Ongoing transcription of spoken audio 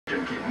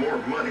and keep more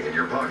money in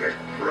your pocket.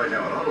 Right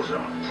now at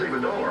AutoZone, save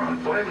 $1 on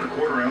 5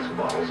 1/4 ounce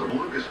bottles of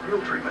Lucas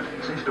Fuel Treatment.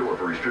 See store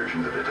for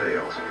restrictions and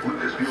details.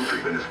 Lucas Fuel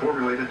Treatment is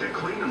formulated to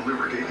clean and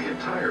lubricate the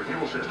entire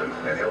fuel system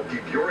and help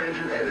keep your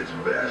engine at its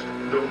best.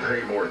 Don't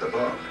pay more at the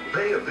pump.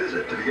 Pay a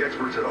visit to the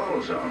experts at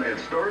AutoZone and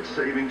start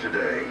saving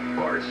today.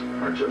 Parts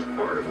are just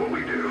part of what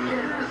we do.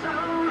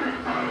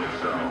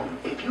 AutoZone.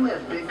 If you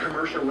have big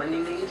commercial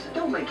lending needs,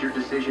 don't make your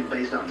decision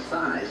based on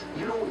size.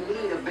 You don't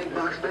need a big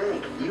box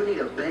bank. You need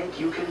a bank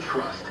you can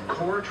trust.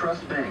 Core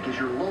Trust Bank is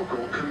your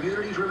local,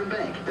 community-driven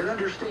bank that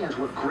understands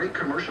what great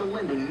commercial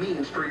lending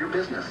means for your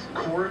business.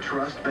 Core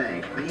Trust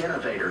Bank, the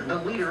innovator, the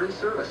leader in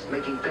service,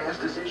 making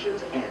fast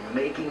decisions and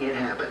making it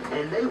happen.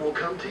 And they will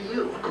come to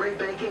you. Great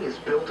banking is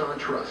built on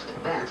trust.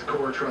 That's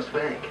Core Trust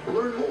Bank.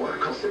 Learn more.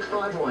 Call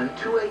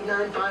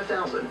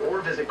 651-289-5000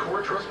 or visit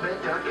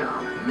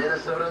coretrustbank.com.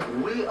 Minnesota,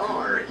 we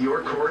are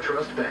your Core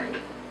Trust Bank.